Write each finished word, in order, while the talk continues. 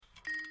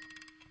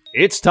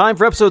It's time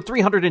for episode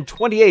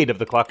 328 of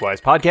the Clockwise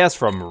podcast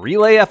from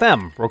Relay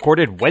FM,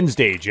 recorded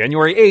Wednesday,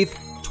 January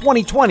 8th,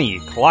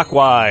 2020.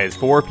 Clockwise,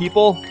 4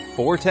 people,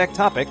 4 tech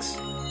topics,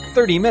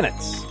 30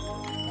 minutes.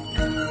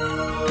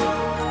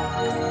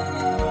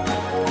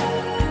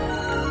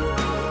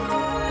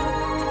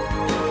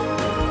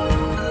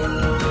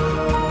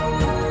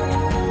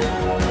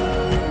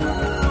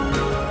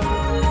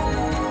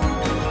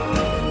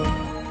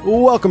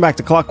 Welcome back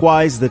to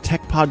Clockwise, the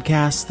tech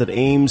podcast that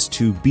aims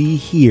to be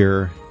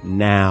here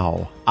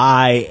now.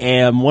 I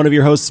am one of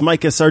your hosts,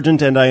 Micah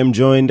Sargent, and I am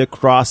joined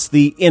across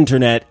the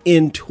internet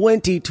in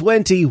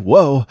 2020,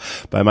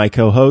 by my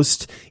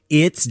co-host,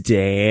 it's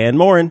Dan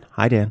Morin.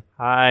 Hi, Dan.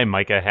 Hi,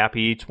 Micah.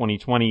 Happy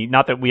 2020.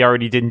 Not that we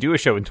already didn't do a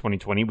show in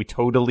 2020. We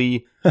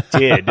totally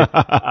did.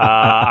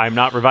 I'm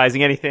not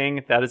revising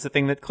anything. That is a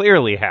thing that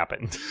clearly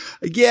happened.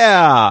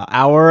 Yeah,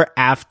 our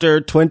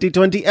after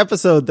 2020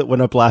 episode that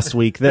went up last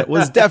week that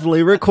was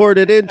definitely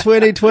recorded in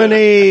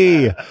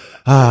 2020.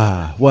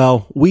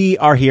 Well, we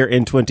are here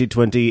in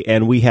 2020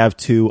 and we have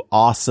 2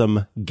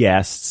 awesome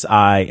guests.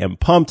 I am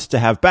pumped to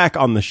have back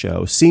on the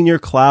show Senior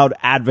Cloud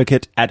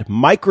Advocate at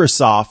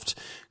Microsoft,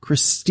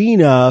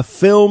 Christina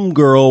Film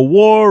Girl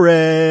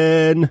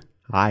Warren.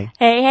 Hi.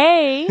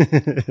 Hey.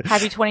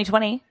 Happy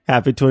 2020.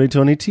 Happy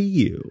 2020 to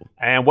you.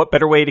 And what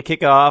better way to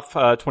kick off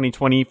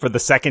 2020 for the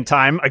second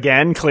time,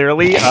 again,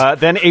 clearly,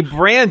 than a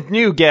brand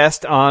new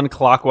guest on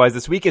Clockwise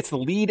this week. It's the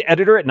lead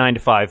editor at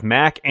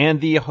 9to5Mac and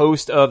the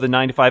host of the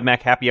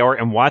 9to5Mac Happy Hour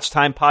and Watch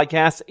Time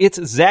podcast.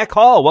 It's Zach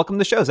Hall. Welcome to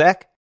the show,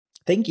 Zach.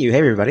 Thank you. Hey,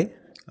 everybody.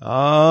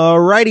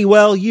 Alrighty,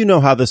 well, you know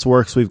how this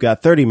works. We've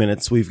got 30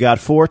 minutes. We've got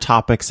 4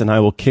 topics, and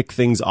I will kick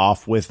things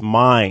off with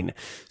mine.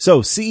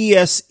 So,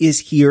 CES is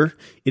here.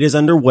 It is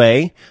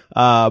underway.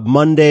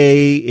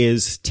 Monday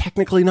is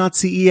technically not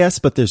CES,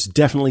 but there's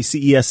definitely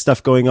CES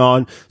stuff going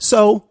on.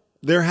 So,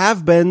 there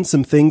have been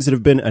some things that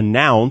have been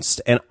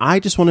announced, and I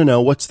just want to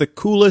know what's the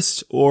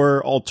coolest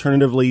or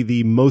alternatively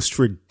the most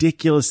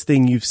ridiculous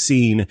thing you've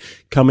seen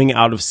coming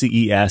out of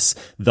CES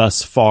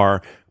thus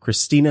far.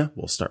 Christina,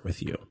 we'll start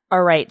with you.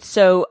 All right.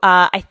 So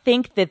I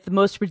think that the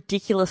most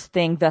ridiculous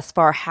thing thus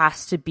far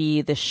has to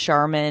be the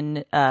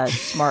Charmin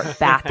smart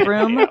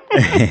bathroom, right?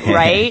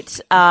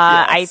 Yes.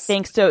 I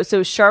think so.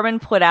 So Charmin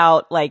put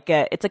out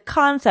it's a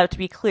concept, to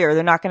be clear.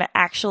 They're not going to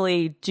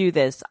actually do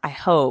this, I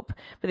hope.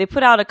 But they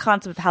put out a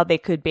concept of how they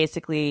could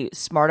basically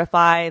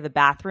smartify the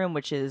bathroom,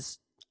 which is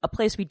a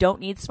place we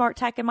don't need smart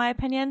tech, in my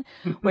opinion,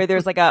 where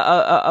there's like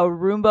a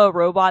Roomba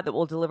robot that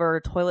will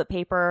deliver toilet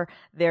paper.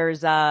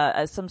 There's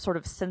some sort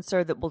of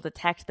sensor that will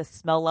detect the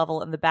smell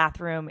level in the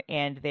bathroom.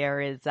 And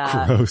there is a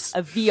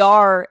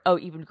VR. Oh,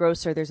 even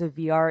grosser. There's a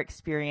VR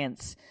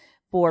experience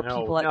for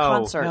people at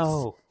concerts.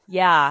 No.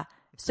 Yeah.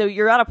 So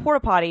you're at a porta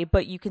potty,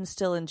 but you can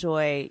still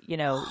enjoy,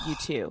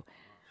 U2.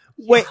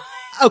 Wait.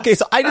 Okay.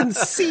 So I didn't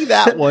see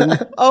that one.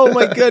 Oh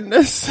my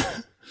goodness.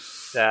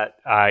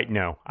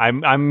 No,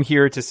 I'm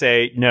here to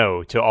say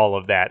no to all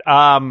of that.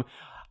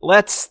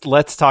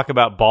 Let's talk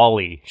about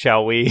Ballie,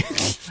 shall we?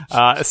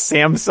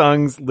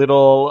 Samsung's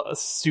little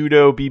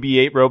pseudo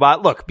BB-8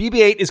 robot. Look,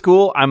 BB-8 is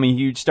cool. I'm a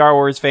huge Star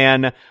Wars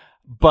fan,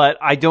 but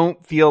I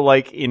don't feel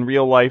like in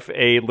real life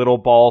a little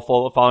ball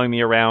following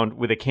me around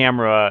with a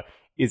camera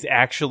is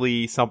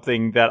actually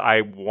something that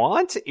I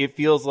want. It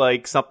feels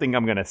like something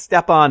I'm going to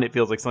step on. It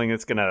feels like something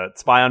that's going to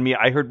spy on me.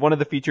 I heard one of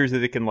the features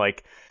that it can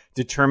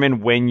determine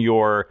when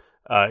your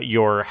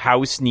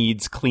house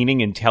needs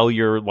cleaning and tell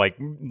your like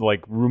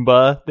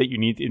Roomba that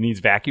it needs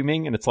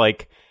vacuuming. And it's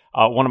like,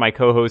 one of my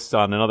co-hosts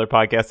on another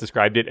podcast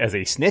described it as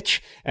a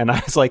snitch. And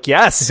I was like,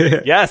 yes,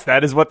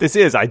 that is what this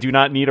is. I do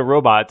not need a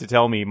robot to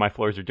tell me my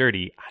floors are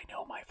dirty. I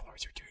know my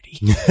floors are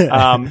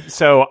dirty.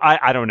 So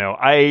I don't know.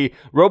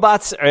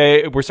 Robots,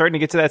 we're starting to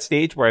get to that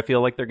stage where I feel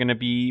like they're going to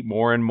be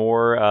more and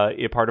more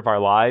a part of our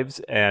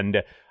lives.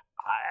 And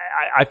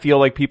I feel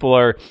like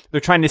they're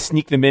trying to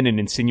sneak them in and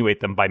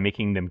insinuate them by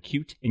making them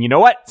cute. And you know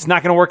what? It's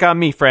not going to work on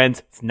me,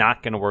 friends. It's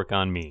not going to work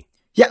on me.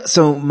 Yeah,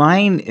 so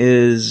mine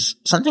is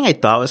something I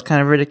thought was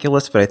kind of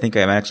ridiculous, but I think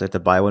I might actually have to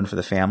buy one for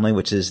the family,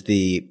 which is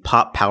the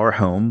Pop Power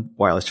Home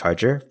wireless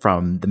charger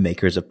from the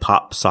makers of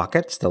Pop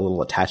Sockets, the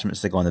little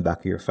attachments that go on the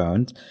back of your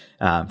phones,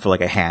 for like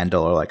a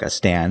handle or like a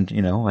stand,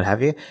 what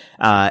have you.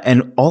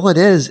 And all it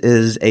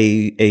is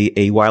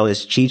a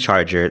wireless Qi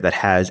charger that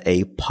has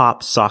a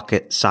pop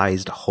socket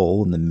sized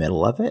hole in the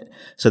middle of it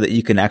so that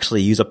you can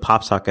actually use a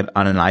pop socket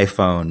on an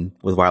iPhone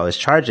with wireless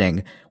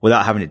charging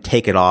without having to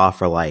take it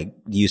off or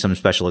use some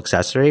special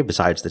accessory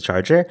besides the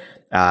charger.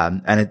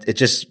 And it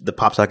just, the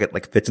pop socket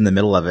fits in the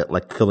middle of it,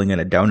 like filling in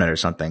a donut or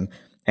something.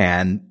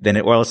 And then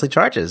it wirelessly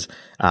charges.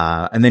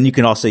 And then you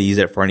can also use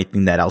it for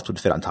anything that else would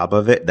fit on top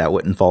of it that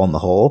wouldn't fall in the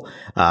hole.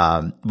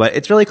 But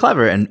it's really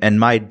clever. And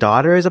my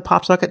daughter is a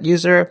pop socket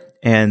user,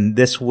 and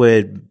this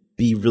would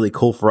be really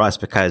cool for us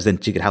because then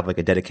she could have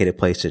a dedicated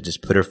place to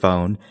just put her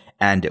phone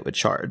and it would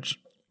charge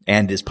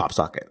and is pop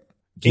socket.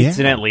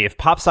 Incidentally, if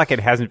PopSocket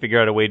hasn't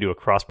figured out a way to do a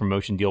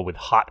cross-promotion deal with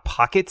Hot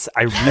Pockets,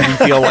 I really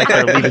feel like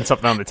they're leaving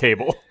something on the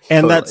table.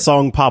 And that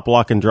song, Pop,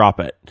 Lock, and Drop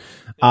It,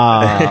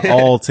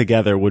 all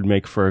together would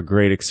make for a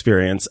great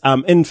experience.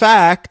 In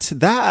fact,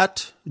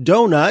 that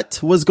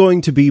donut was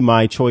going to be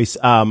my choice.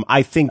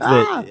 I think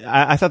that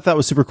I thought that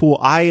was super cool.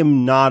 I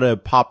am not a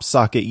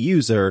PopSocket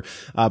user,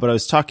 but I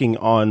was talking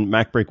on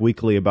MacBreak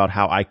Weekly about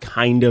how I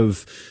kind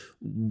of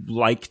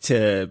like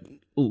to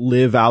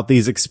live out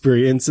these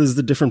experiences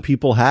that different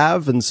people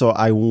have. And so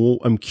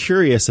I'm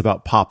curious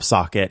about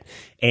PopSocket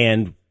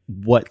and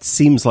what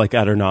seems like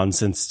utter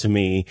nonsense to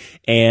me.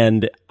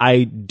 And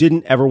I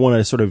didn't ever want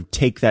to sort of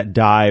take that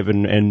dive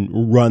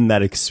and run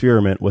that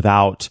experiment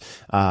without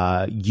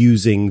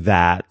using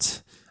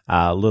that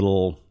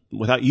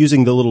without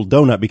using the little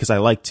donut, because I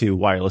like to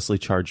wirelessly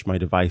charge my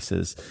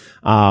devices.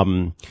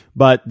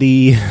 But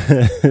the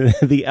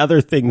the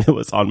other thing that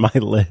was on my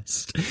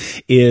list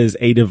is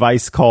a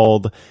device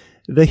called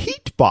the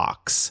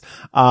HeatBox.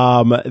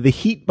 The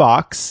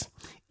HeatBox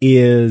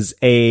is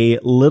a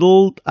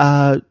little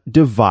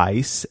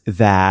device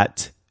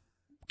that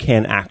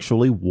can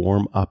actually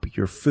warm up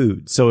your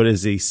food. So it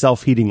is a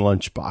self-heating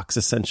lunchbox,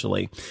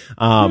 essentially.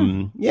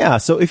 Yeah.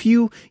 So if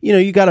you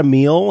got a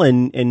meal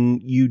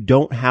and you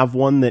don't have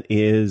one that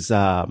is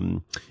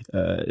a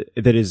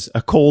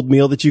cold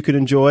meal that you could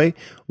enjoy,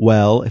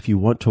 well, if you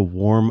want to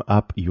warm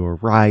up your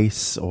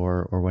rice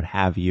or what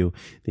have you,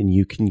 then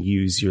you can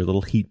use your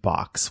little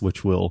HeatBox,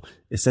 which will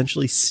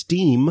essentially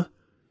steam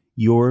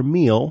your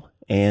meal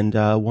and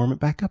warm it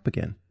back up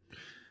again.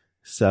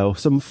 So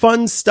some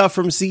fun stuff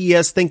from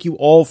CES. Thank you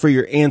all for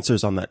your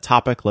answers on that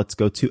topic. Let's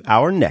go to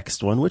our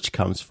next one, which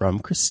comes from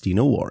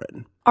Christina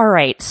Warren. All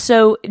right.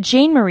 So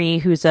Jane Marie,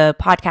 who's a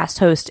podcast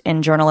host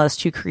and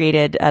journalist who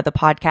created the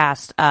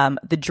podcast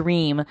The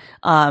Dream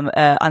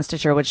on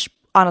Stitcher, which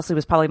honestly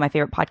was probably my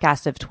favorite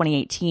podcast of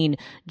 2018,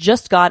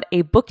 just got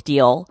a book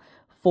deal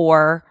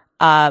for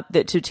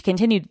to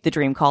continue The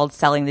Dream, called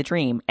Selling the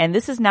Dream. And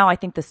this is now, I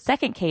think, the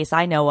second case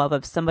I know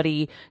of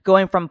somebody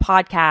going from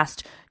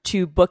podcast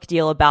to book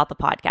deal about the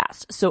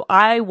podcast. So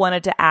I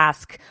wanted to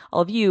ask all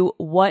of you,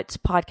 what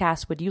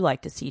podcast would you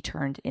like to see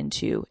turned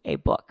into a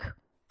book?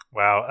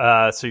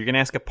 Wow. So you're going to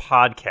ask a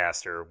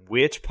podcaster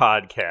which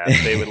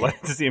podcast they would like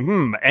to see.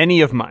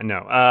 Any of mine.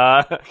 No.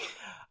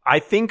 I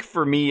think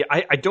for me,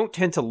 I don't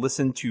tend to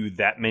listen to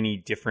that many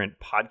different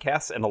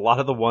podcasts. And a lot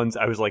of the ones,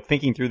 I was like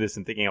thinking through this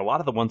and thinking a lot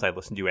of the ones I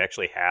listen to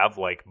actually have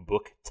like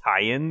book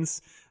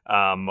tie-ins.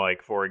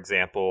 Like, for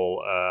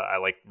example, I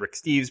like Rick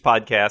Steves'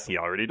 podcast. He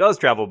already does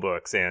travel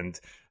books, and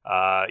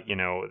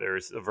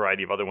there's a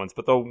variety of other ones.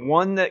 But the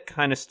one that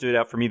kind of stood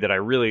out for me that I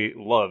really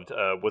loved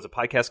was a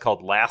podcast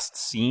called Last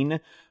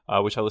Scene,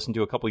 which I listened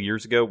to a couple of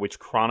years ago, which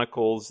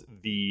chronicles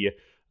the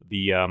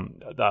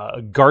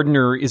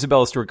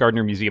Isabella Stewart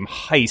Gardner Museum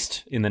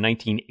heist in the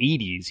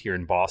 1980s here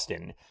in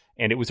Boston.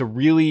 And it was a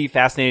really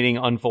fascinating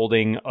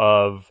unfolding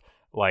of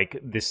like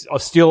this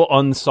still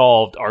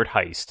unsolved art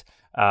heist.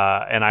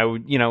 And I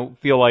would,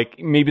 feel like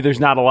maybe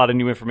there's not a lot of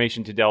new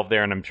information to delve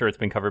there, and I'm sure it's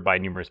been covered by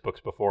numerous books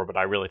before, but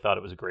I really thought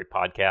it was a great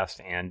podcast,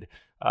 and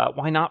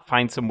why not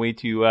find some way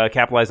to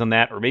capitalize on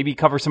that, or maybe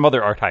cover some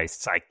other art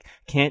heists? I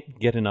can't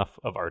get enough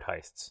of art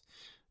heists.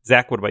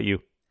 Zach, what about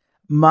you?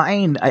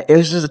 Mine, it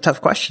was just a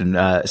tough question.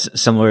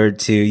 Similar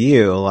to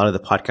you, a lot of the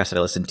podcasts that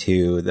I listen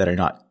to that are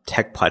not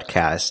tech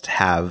podcasts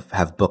have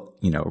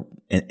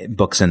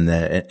books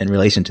in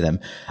relation to them.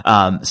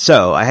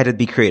 So I had to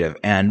be creative,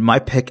 and my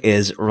pick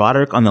is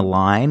Roderick on the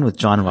Line with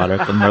John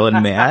Roderick and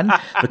Merlin Mann,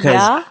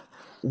 because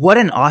what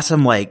an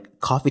awesome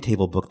coffee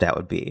table book that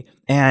would be.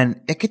 And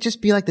it could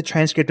just be like the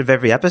transcript of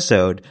every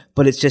episode,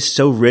 but it's just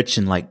so rich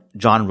in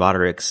John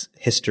Roderick's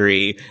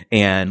history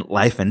and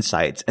life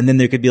insights. And then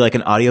there could be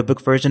an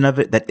audiobook version of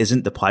it that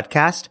isn't the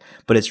podcast,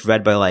 but it's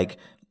read by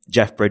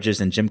Jeff Bridges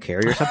and Jim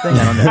Carrey or something.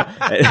 I don't know.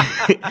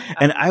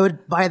 And I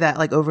would buy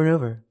that over and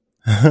over.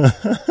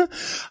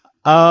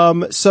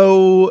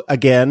 So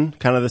again,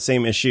 kind of the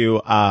same issue.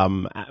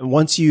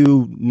 Once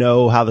you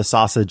know how the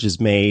sausage is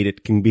made,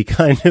 it can be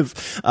kind of,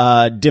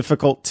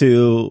 difficult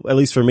to, at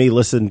least for me,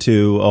 listen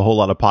to a whole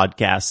lot of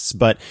podcasts.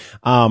 But,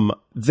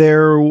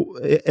 there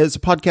is a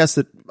podcast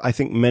that I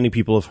think many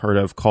people have heard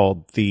of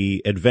called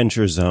The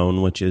Adventure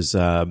Zone, which is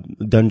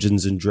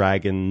Dungeons and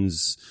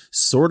Dragons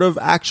sort of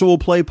actual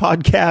play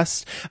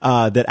podcast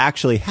that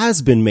actually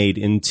has been made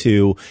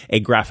into a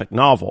graphic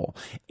novel.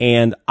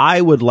 And I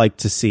would like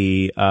to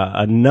see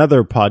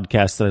another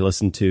podcast that I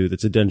listen to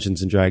that's a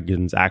Dungeons and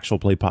Dragons actual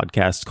play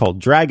podcast called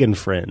Dragon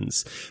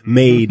Friends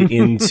made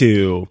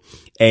into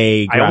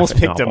a graphic I almost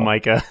picked novel. him,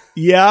 Micah.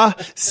 Yeah.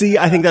 See,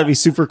 I think that'd be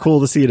super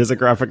cool to see it as a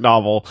graphic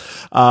novel.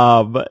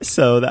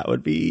 So that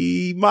would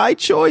be my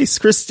choice.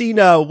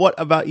 Christina, what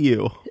about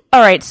you?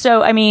 All right.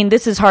 So, I mean,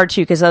 this is hard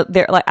too, because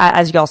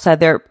as y'all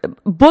said,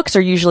 books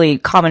are usually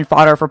common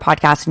fodder for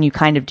podcasts, and you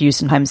kind of do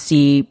sometimes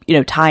see,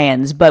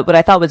 tie-ins. But what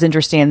I thought was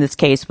interesting in this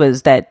case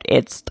was that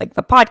it's the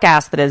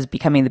podcast that is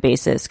becoming the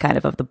basis kind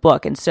of the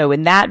book. And so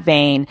in that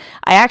vein,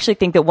 I actually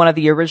think that one of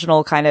the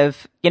original kind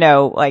of,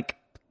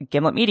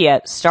 Gimlet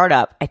Media,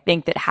 startup. I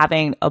think that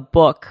having a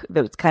book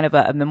that's kind of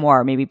a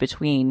memoir, maybe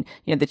between,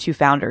 the two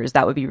founders,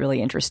 that would be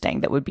really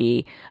interesting. That would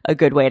be a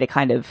good way to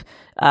kind of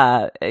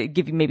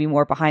give you maybe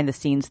more behind the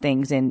scenes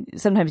things. And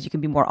sometimes you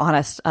can be more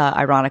honest,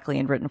 ironically,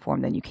 in written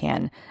form than you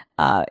can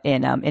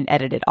in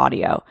edited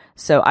audio.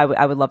 So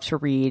I would love to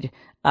read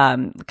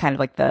kind of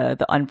like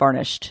the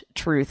unvarnished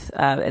truth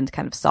and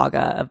kind of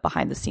saga of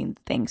behind the scenes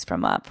things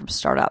from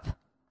startup.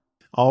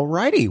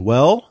 Alrighty,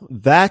 well,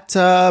 that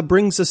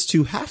brings us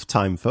to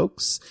halftime,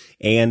 folks.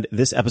 And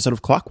this episode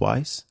of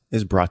Clockwise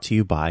is brought to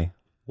you by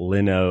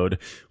Linode.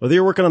 Whether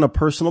you're working on a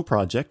personal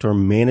project or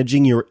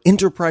managing your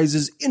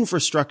enterprise's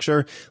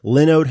infrastructure,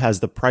 Linode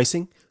has the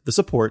pricing, the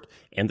support,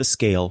 and the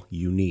scale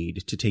you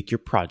need to take your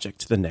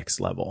project to the next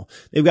level.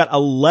 They've got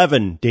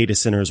 11 data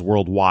centers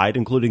worldwide,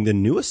 including the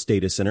newest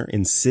data center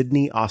in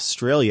Sydney,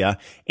 Australia,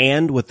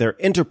 and with their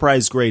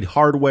enterprise-grade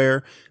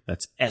hardware,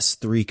 that's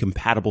S3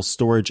 compatible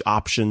storage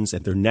options,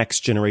 and their next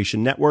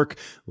generation network,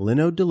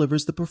 Linode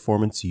delivers the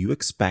performance you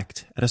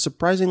expect at a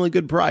surprisingly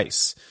good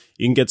price.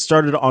 You can get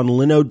started on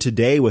Linode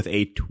today with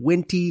a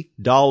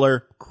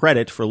 $20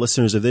 credit for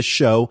listeners of this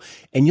show,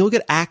 and you'll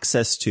get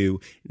access to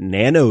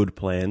Nanode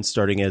plans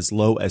starting as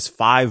low as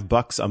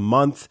 $5 a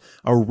month,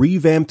 a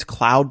revamped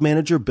cloud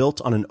manager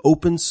built on an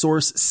open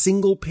source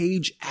single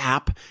page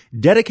app,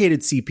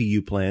 dedicated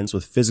CPU plans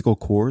with physical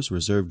cores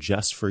reserved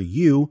just for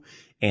you,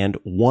 and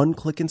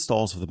one-click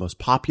installs of the most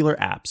popular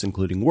apps,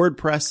 including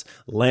WordPress,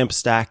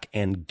 LampStack,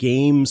 and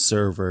game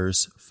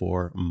servers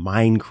for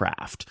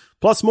Minecraft.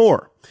 Plus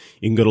more.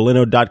 You can go to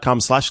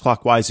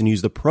linode.com/clockwise and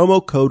use the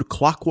promo code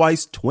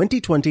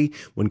clockwise2020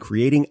 when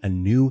creating a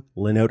new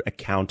Linode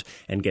account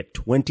and get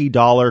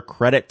 $20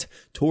 credit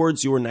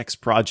towards your next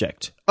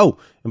project. Oh,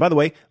 and by the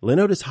way,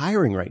 Linode is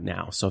hiring right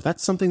now. So if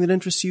that's something that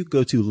interests you,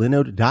 go to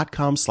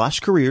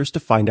linode.com/careers to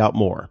find out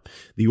more.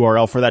 The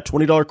URL for that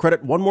 $20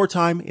 credit one more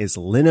time is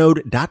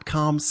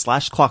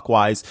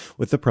linode.com/clockwise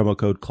with the promo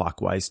code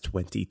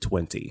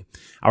clockwise2020.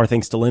 Our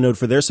thanks to Linode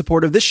for their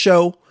support of this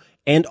show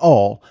and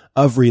all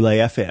of Relay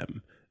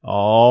FM.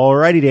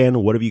 Alrighty,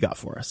 Dan, what have you got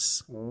for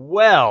us?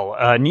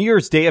 Well, New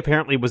Year's Day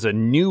apparently was a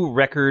new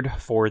record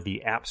for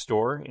the App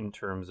Store in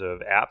terms of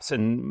apps.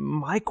 And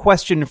my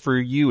question for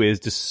you is,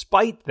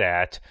 despite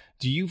that,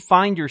 do you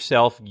find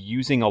yourself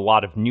using a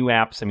lot of new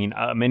apps? I mean,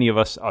 many of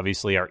us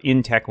obviously are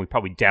in tech and we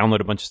probably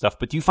download a bunch of stuff,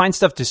 but do you find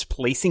stuff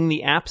displacing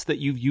the apps that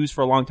you've used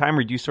for a long time,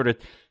 or do you sort of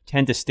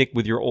tend to stick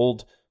with your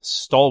old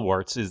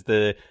stalwarts? Is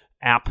the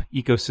app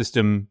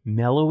ecosystem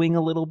mellowing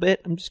a little bit?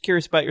 I'm just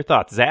curious about your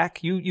thoughts. Zach,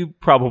 you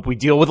probably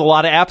deal with a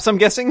lot of apps, I'm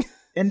guessing.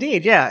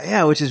 Indeed,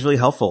 yeah, which is really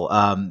helpful.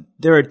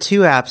 There are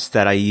two apps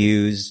that I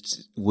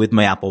used with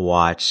my Apple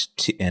Watch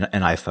and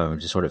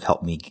iPhone to sort of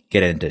help me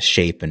get into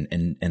shape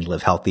and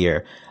live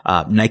healthier.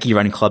 Nike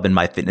Run Club and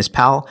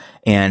MyFitnessPal,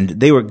 and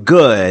they were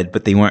good,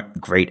 but they weren't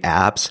great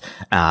apps.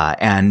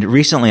 And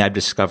recently I've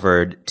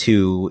discovered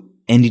two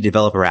indie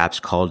developer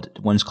apps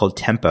one's called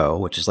Tempo,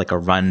 which is like a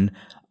run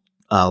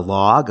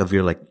log of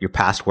your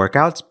past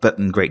workouts, but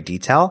in great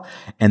detail.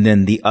 And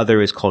then the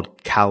other is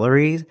called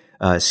Calorie,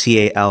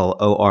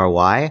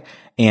 Calory.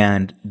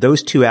 And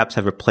those two apps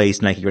have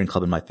replaced Nike Run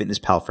Club and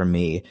MyFitnessPal for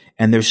me.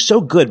 And they're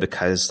so good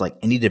because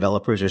indie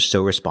developers are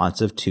so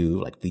responsive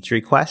to feature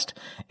request,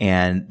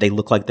 and they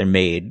look like they're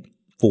made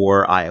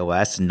for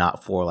iOS and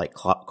not for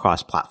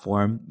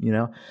cross-platform,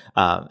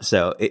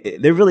 so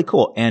they're really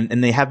cool.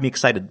 And they have me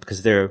excited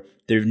because they're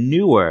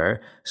newer.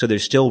 So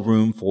there's still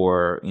room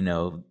for,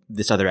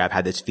 this other app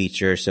had this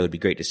feature. So it'd be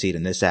great to see it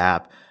in this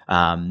app.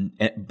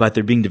 But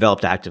they're being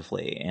developed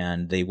actively,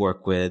 and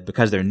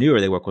because they're newer,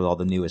 they work with all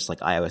the newest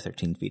iOS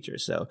 13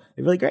 features. So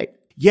they're really great.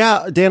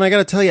 Yeah, Dan, I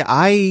gotta tell you,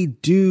 I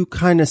do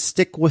kind of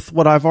stick with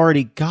what I've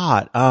already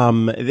got.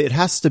 It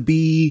has to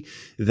be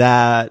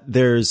that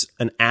there's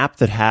an app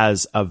that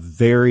has a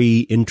very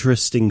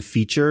interesting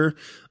feature,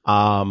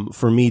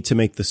 for me to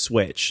make the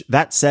switch.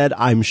 That said,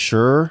 I'm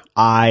sure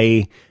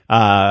I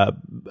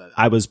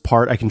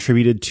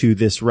contributed to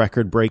this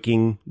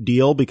record-breaking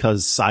deal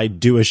because I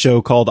do a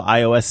show called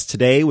iOS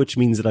Today, which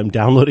means that I'm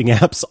downloading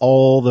apps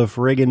all the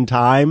friggin'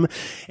 time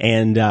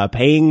and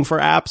paying for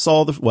apps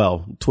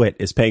Twit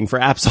is paying for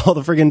apps all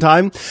the friggin'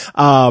 time.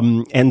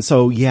 And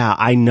so, yeah,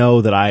 I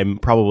know that I'm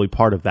probably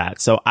part of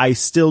that. So I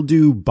still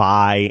do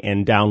buy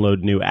and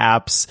download new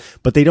apps,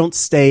 but they don't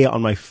stay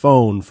on my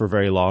phone for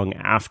very long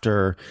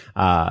after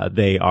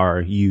they are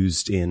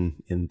used in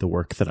the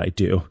work that I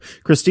do.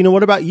 Christina,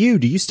 what about you?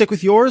 Do you stick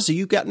with yours, or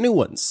you got new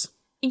ones?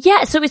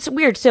 Yeah, so it's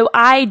weird. So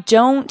I'm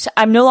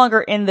no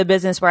longer in the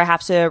business where I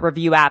have to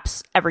review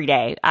apps every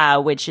day,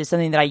 which is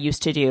something that I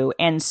used to do.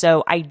 And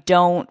so I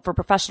don't, for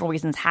professional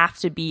reasons, have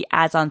to be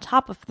as on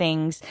top of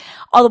things,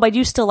 although I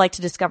do still like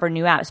to discover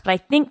new apps. But I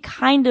think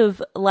kind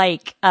of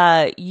like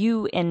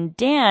you and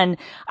Dan,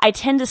 I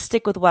tend to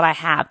stick with what I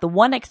have. The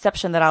one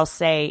exception that I'll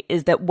say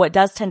is that what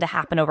does tend to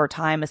happen over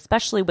time,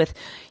 especially with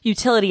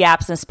utility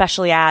apps, and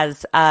especially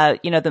as,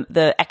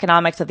 the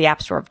economics of the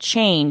App Store have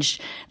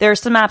changed, there are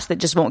some apps that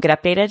just won't get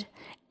updated.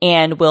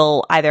 and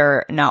will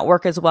either not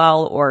work as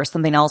well or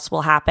something else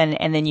will happen.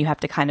 And then you have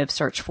to kind of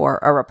search for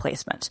a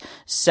replacement.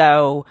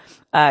 So,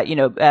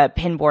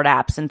 pinboard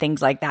apps and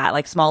things like that,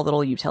 like small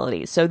little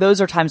utilities. So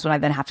those are times when I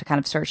then have to kind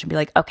of search and be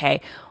like,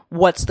 okay,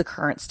 what's the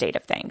current state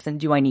of things? And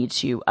do I need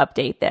to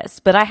update this?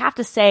 But I have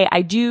to say,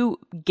 I do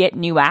get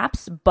new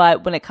apps,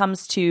 but when it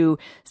comes to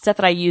stuff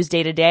that I use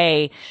day to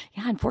day,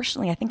 yeah,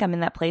 unfortunately, I think I'm in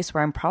that place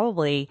where I'm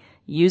probably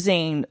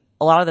using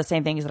a lot of the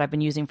same things that I've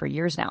been using for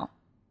years now.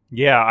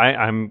 Yeah,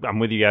 I'm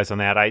with you guys on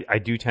that. I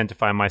do tend to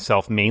find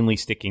myself mainly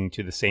sticking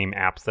to the same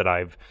apps that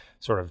I've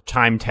sort of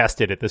time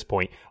tested at this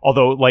point.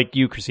 Although, like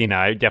you, Christina,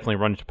 I definitely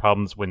run into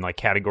problems when like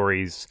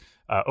categories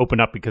open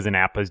up because an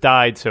app has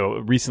died. So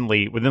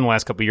recently, within the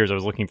last couple of years, I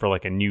was looking for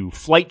like a new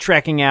flight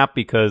tracking app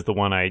because the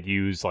one I'd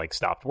used like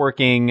stopped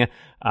working.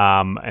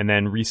 And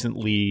then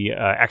recently,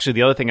 actually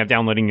the other thing I'm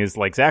downloading is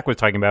like Zach was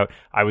talking about,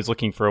 I was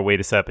looking for a way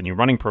to set up a new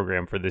running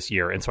program for this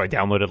year. And so I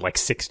downloaded like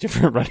 6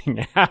 different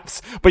running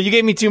apps, but you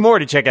gave me 2 more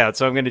to check out.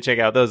 So I'm going to check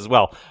out those as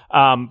well.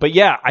 But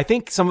yeah, I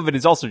think some of it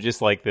is also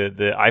just like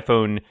the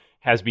iPhone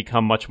has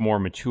become much more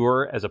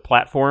mature as a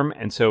platform.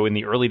 And so in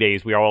the early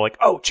days, we were all like,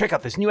 oh, check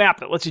out this new app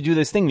that lets you do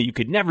this thing that you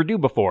could never do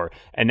before.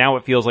 And now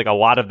it feels like a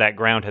lot of that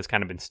ground has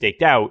kind of been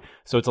staked out.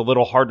 So it's a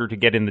little harder to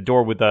get in the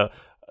door with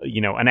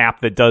an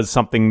app that does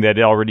something that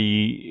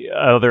already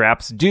other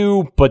apps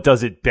do, but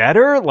does it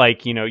better.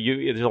 Like,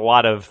 there's a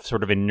lot of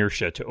sort of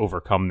inertia to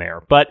overcome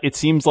there. But it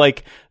seems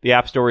like the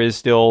App Store is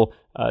still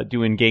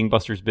doing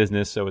gangbusters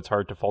business, so it's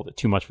hard to fault it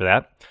too much for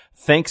that.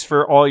 Thanks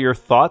for all your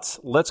thoughts.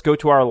 Let's go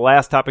to our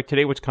last topic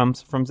today, which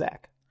comes from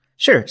Zach.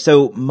 Sure.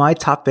 So my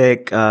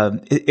topic,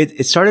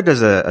 it started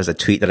as a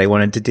tweet that I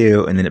wanted to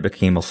do, and then it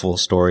became a full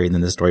story, and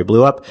then the story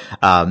blew up.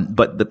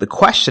 But the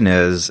question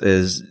is,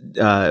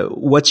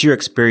 what's your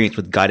experience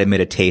with guided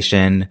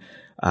meditation,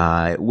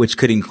 which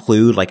could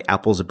include like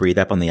Apple's Breathe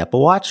app on the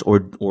Apple Watch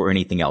or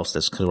anything else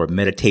that's sort of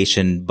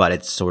meditation, but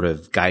it's sort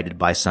of guided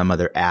by some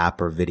other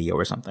app or video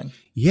or something?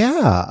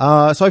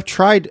 Yeah. So I've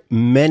tried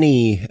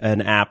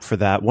an app for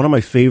that. One of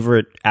my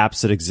favorite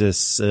apps that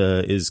exists,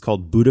 is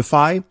called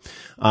Buddhify,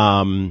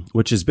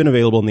 which has been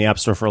available in the App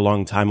Store for a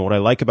long time. And what I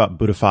like about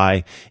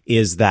Buddhify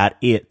is that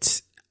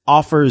it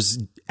offers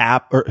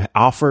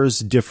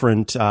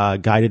different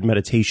guided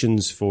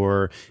meditations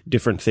for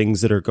different things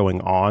that are going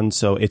on.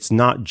 So it's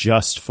not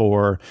just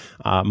for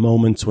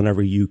moments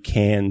whenever you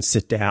can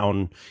sit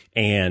down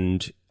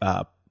and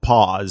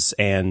pause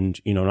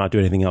and, not do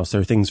anything else.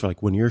 There are things for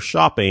like when you're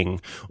shopping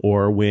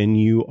or when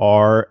you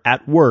are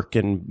at work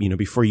and,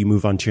 before you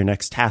move on to your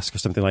next task or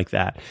something like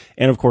that.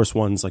 And of course,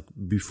 ones like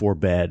before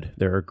bed,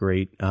 there are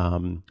great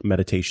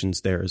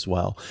meditations there as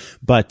well.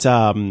 But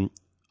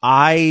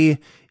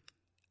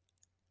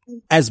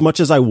as much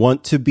as I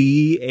want to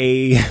be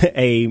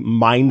a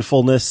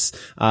mindfulness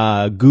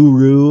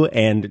guru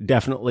and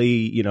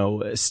definitely,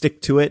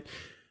 stick to it,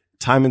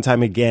 time and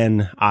time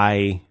again,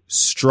 I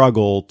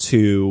struggle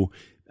to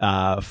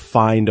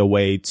find a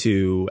way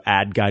to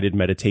add guided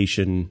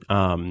meditation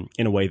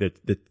in a way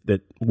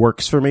that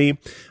works for me.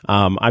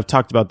 I've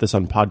talked about this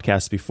on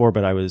podcasts before,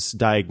 but I was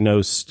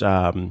diagnosed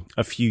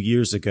a few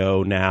years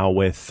ago now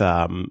with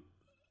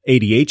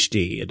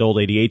ADHD, adult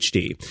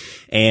ADHD,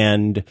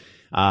 and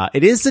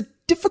it is a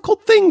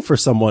difficult thing for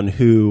someone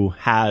who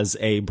has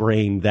a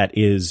brain that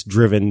is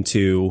driven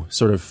to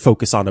sort of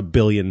focus on a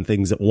billion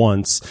things at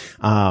once,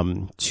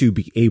 to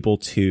be able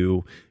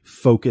to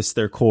focus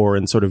their core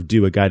and sort of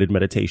do a guided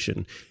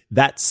meditation.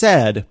 That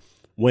said,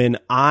 when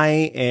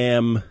I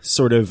am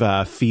sort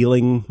of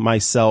feeling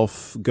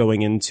myself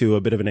going into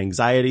a bit of an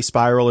anxiety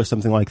spiral or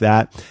something like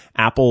that,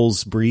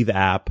 Apple's Breathe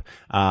app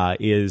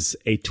is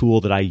a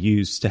tool that I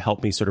use to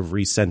help me sort of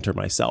recenter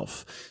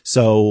myself.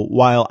 So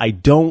while I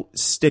don't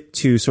stick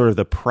to sort of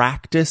the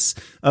practice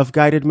of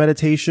guided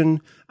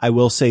meditation, I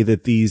will say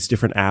that these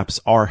different apps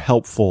are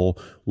helpful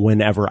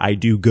whenever I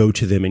do go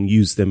to them and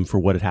use them for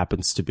what it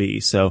happens to be.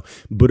 So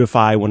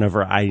Buddhify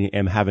whenever I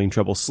am having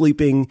trouble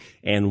sleeping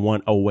and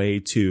want a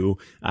way to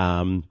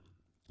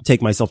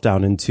take myself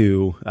down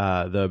into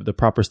the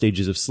proper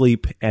stages of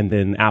sleep, and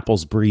then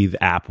Apple's Breathe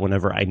app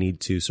whenever I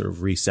need to sort of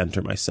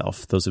recenter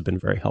myself. Those have been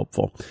very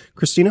helpful.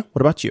 Christina, what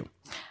about you?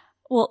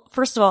 Well,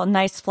 first of all,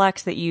 nice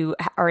flex that you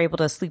are able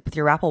to sleep with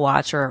your Apple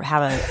Watch or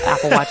have an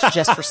Apple Watch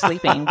just for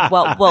sleeping.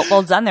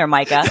 Well done there,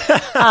 Micah.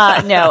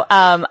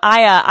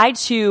 I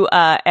too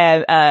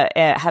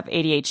have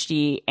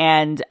ADHD,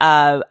 and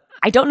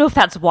I don't know if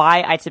that's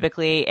why I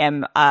typically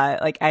am,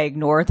 I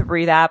ignore the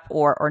Breathe app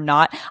or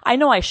not. I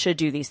know I should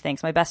do these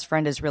things. My best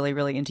friend is really,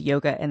 really into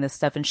yoga and this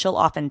stuff, and she'll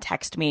often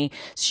text me.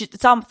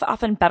 It's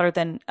often better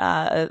than,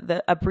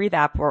 a Breathe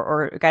app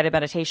or guided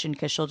meditation,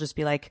 because she'll just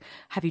be like,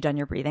 have you done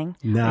your breathing?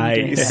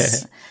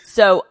 Nice.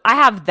 So I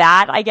have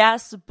that, I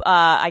guess.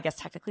 I guess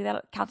technically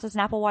that counts as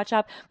an Apple Watch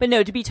app. But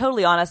no, to be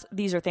totally honest,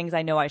 these are things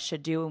I know I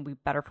should do and be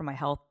better for my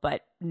health.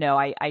 But no,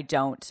 I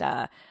don't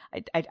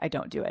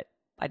do it.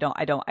 I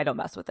don't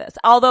mess with this.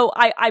 Although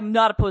I'm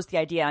not opposed to the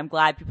idea. I'm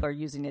glad people are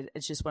using it.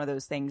 It's just one of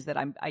those things that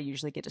I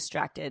usually get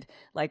distracted,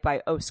 like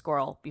by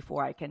squirrel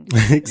before I can.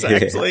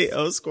 Exactly.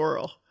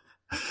 Squirrel.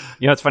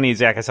 You know, it's funny,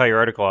 Zach, I saw your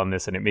article on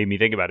this and it made me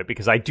think about it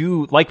because I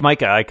do, like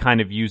Micah, I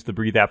kind of use the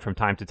Breathe app from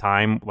time to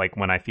time, like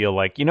when I feel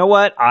like, you know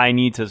what, I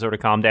need to sort of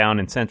calm down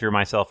and center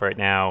myself right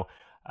now.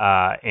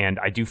 And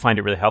I do find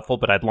it really helpful,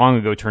 but I'd long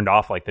ago turned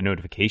off like the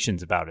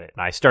notifications about it.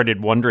 And I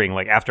started wondering,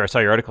 like after I saw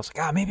your article, I was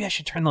like, maybe I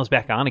should turn those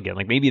back on again.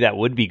 Like maybe that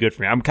would be good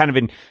for me. I'm kind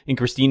of in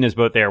Christina's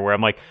boat there where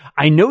I'm like,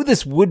 I know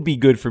this would be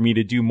good for me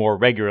to do more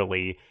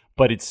regularly,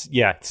 but it's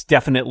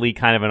definitely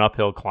kind of an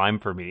uphill climb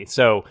for me.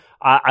 So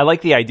I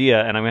like the idea,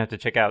 and I'm going to have to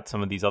check out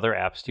some of these other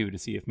apps too to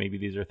see if maybe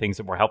these are things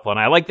that are more helpful. And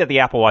I like that the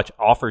Apple Watch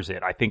offers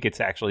it. I think it's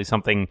actually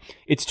something,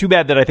 it's too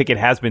bad that I think it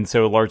has been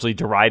so largely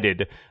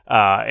derided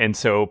and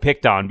so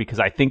picked on, because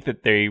I think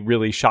that they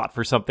really shot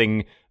for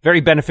something very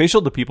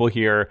beneficial to people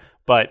here,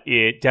 but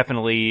it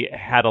definitely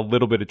had a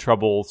little bit of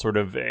trouble sort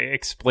of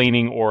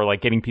explaining or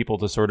like getting people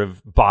to sort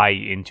of buy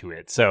into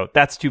it. So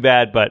that's too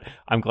bad, but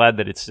I'm glad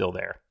that it's still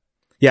there.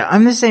 Yeah,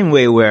 I'm the same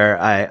way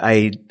where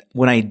I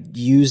when I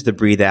use the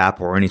Breathe app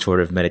or any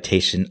sort of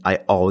meditation, I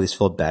always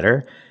feel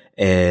better.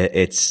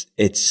 It's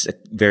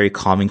very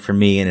calming for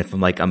me. And if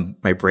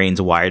my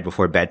brain's wired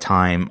before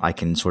bedtime, I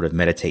can sort of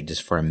meditate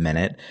just for a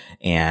minute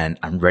and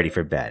I'm ready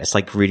for bed. It's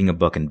like reading a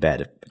book in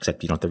bed,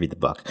 except you don't have to read the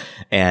book.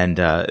 And,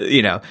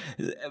 but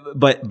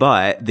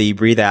the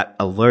Breathe app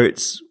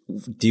alerts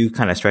do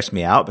kind of stress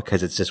me out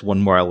because it's just one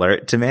more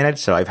alert to manage.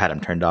 So I've had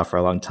them turned off for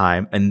a long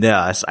time, and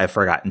thus I've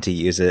forgotten to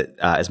use it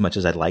as much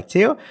as I'd like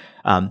to.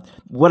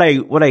 What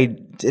I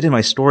did in my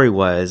story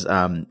was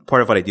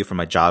part of what I do for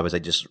my job is I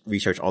just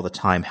research all the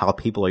time how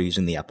people are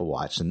using the Apple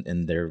Watch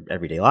in their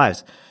everyday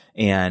lives,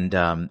 and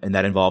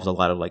that involves a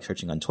lot of like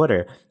searching on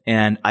Twitter.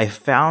 And I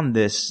found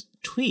this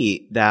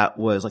tweet that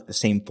was like the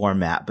same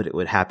format, but it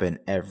would happen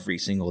every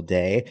single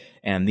day.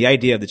 And the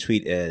idea of the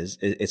tweet is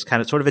it's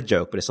kind of sort of a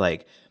joke, but it's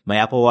like, my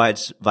Apple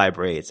Watch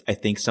vibrates. I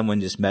think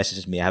someone just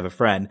messages me. I have a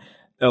friend.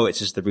 Oh, it's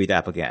just the Breathe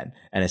app again.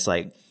 And it's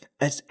like,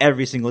 that's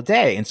every single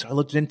day. And so I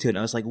looked into it and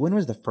I was like, when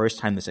was the first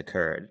time this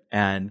occurred?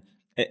 And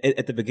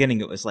at the beginning,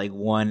 it was like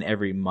one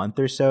every month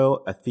or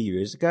so a few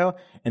years ago.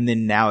 And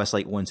then now it's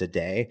like once a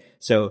day.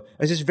 So I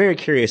was just very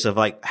curious of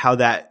like how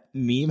that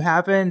meme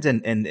happened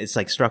and it's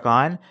like struck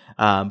on.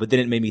 But then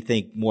it made me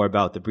think more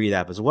about the Breathe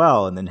app as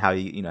well. And then how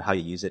you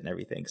use it and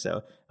everything.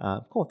 So,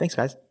 cool. Thanks,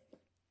 guys.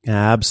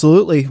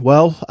 Absolutely.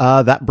 Well,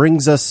 that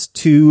brings us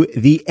to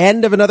the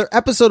end of another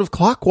episode of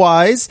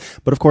Clockwise.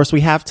 But of course,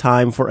 we have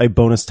time for a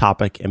bonus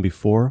topic. And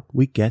before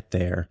we get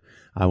there,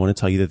 I want to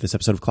tell you that this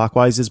episode of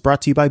Clockwise is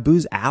brought to you by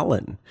Booz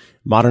Allen.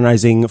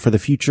 Modernizing for the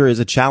future is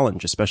a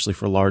challenge, especially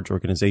for large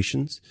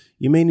organizations.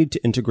 You may need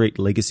to integrate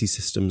legacy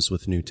systems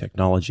with new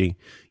technology.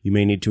 You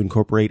may need to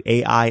incorporate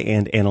AI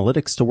and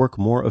analytics to work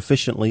more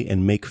efficiently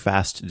and make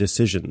fast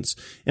decisions.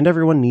 And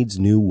everyone needs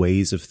new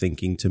ways of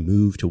thinking to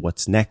move to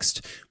what's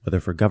next, whether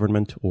for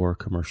government or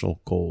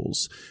commercial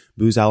goals.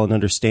 Booz Allen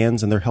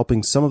understands, and they're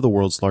helping some of the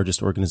world's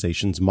largest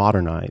organizations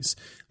modernize.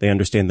 They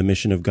understand the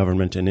mission of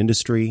government and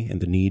industry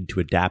and the need to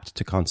adapt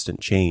to constant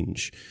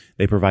change.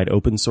 They provide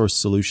open source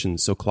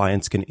solutions so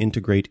clients can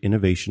integrate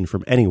innovation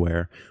from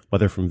anywhere,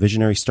 whether from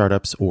visionary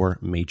startups or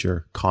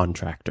major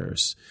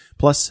contractors.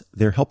 Plus,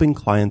 they're helping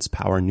clients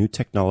power new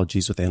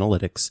technologies with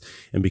analytics,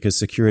 and because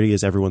security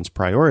is everyone's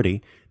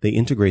priority, they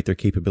integrate their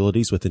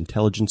capabilities with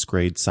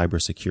intelligence-grade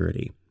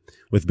cybersecurity.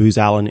 With Booz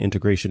Allen,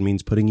 integration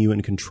means putting you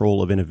in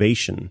control of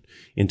innovation.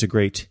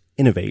 Integrate,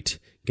 innovate,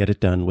 get it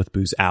done with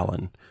Booz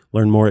Allen.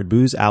 Learn more at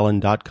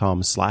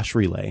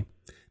boozallen.com/relay.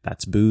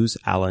 That's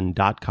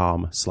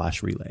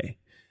boozallen.com/relay.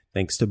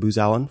 Thanks to Booz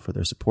Allen for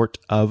their support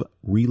of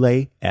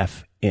Relay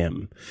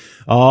FM.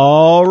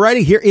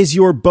 Alrighty, here is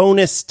your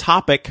bonus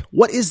topic.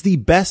 What is the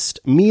best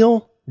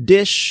meal,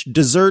 dish,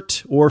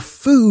 dessert, or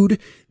food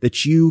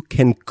that you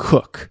can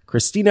cook?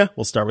 Christina,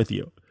 we'll start with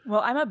you.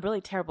 Well, I'm a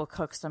really terrible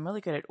cook, so I'm really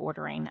good at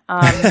ordering.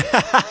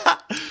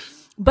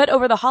 But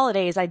over the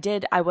holidays, I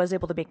was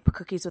able to make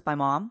cookies with my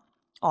mom.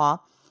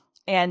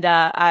 And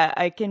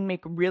I can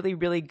make really,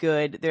 really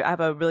good. I have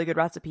a really good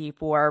recipe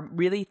for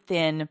really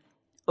thin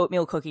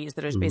oatmeal cookies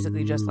that is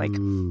basically just like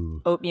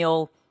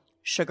oatmeal,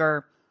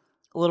 sugar,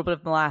 a little bit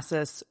of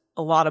molasses,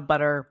 a lot of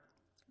butter.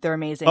 They're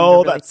amazing.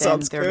 Oh, They're really that thin.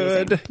 sounds They're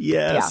good. amazing.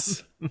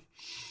 Yes. Yeah.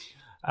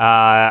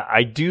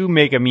 I do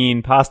make a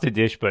mean pasta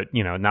dish, but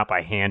not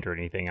by hand or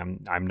anything.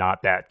 I'm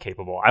not that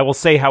capable. I will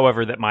say,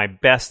 however, that my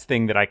best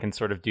thing that I can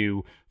sort of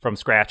do from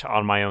scratch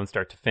on my own,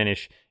 start to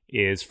finish,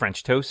 is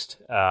French toast.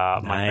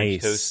 My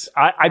French toast.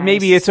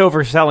 Maybe it's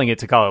overselling it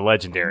to call it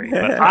legendary,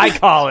 but I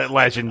call it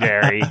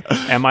legendary,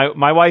 and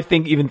my wife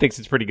even thinks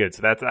it's pretty good.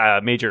 So that's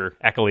major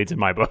accolades in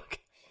my book.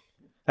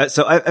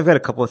 So I've got a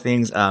couple of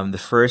things. The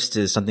first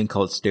is something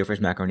called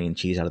stir-fried macaroni and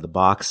cheese out of the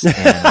box. And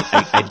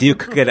I do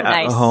cook it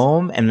at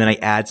home, and then I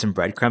add some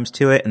breadcrumbs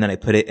to it, and then I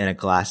put it in a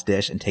glass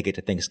dish and take it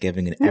to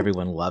Thanksgiving, and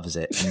everyone loves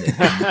it.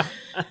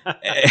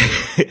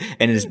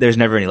 And there's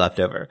never any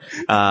leftover.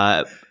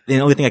 The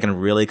only thing I can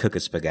really cook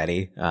is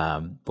spaghetti.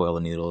 Boil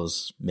the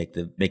noodles, make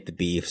the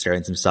beef, stir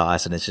in some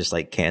sauce, and it's just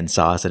like canned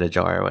sauce in a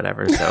jar or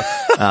whatever. So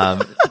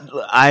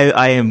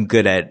I am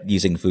good at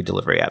using food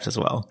delivery apps as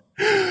well.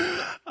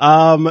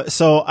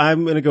 So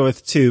I'm going to go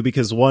with 2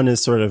 because 1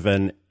 is sort of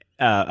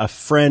a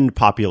friend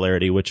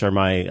popularity, which are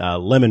my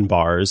lemon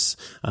bars,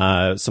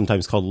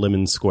 sometimes called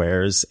lemon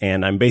squares,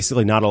 and I'm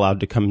basically not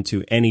allowed to come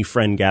to any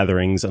friend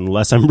gatherings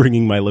unless I'm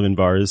bringing my lemon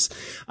bars.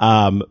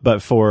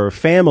 But for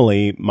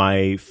family,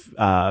 my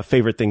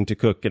favorite thing to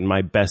cook and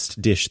my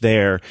best dish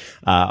there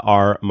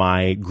are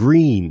my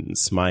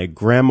greens. My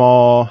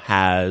grandma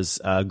has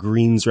a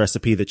greens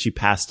recipe that she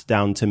passed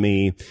down to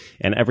me,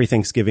 and every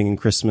Thanksgiving and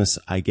Christmas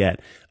I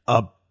get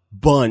a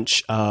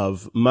bunch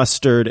of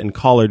mustard and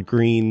collard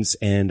greens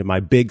and my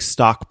big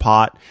stock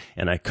pot,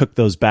 and I cook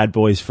those bad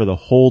boys for the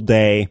whole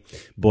day,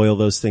 boil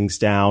those things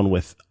down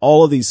with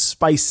all of these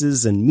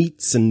spices and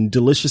meats and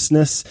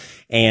deliciousness,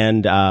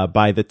 and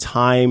by the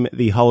time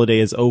the holiday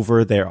is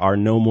over, there are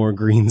no more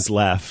greens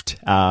left,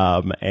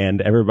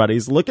 and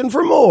everybody's looking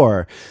for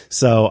more.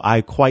 So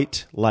I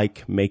quite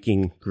like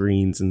making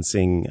greens and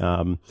seeing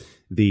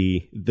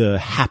the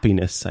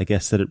happiness, I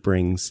guess, that it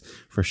brings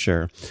for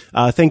sure.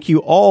 Thank you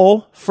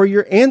all for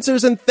your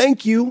answers, and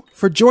thank you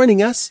for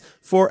joining us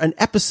for an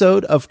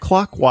episode of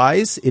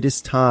Clockwise. It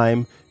is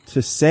time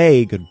to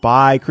say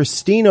goodbye.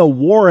 Christina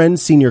Warren,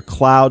 Senior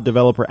Cloud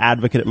Developer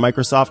Advocate at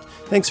Microsoft,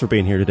 thanks for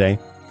being here today.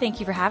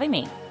 Thank you for having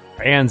me.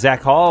 And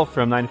Zach Hall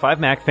from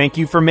 9to5Mac, thank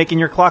you for making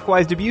your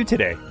Clockwise debut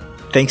today.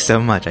 Thanks so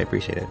much. I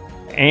appreciate it.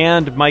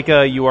 And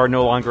Micah, you are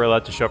no longer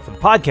allowed to show up for the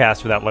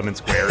podcast without lemon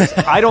squares.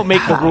 I don't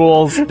make the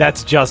rules.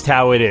 That's just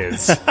how it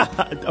is.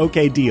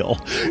 Okay, deal.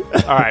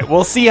 All right,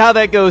 we'll see how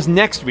that goes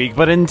next week.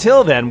 But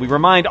until then, we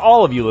remind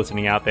all of you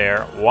listening out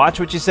there, watch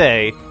what you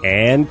say.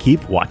 And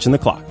keep watching the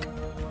clock.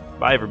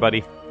 Bye,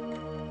 everybody.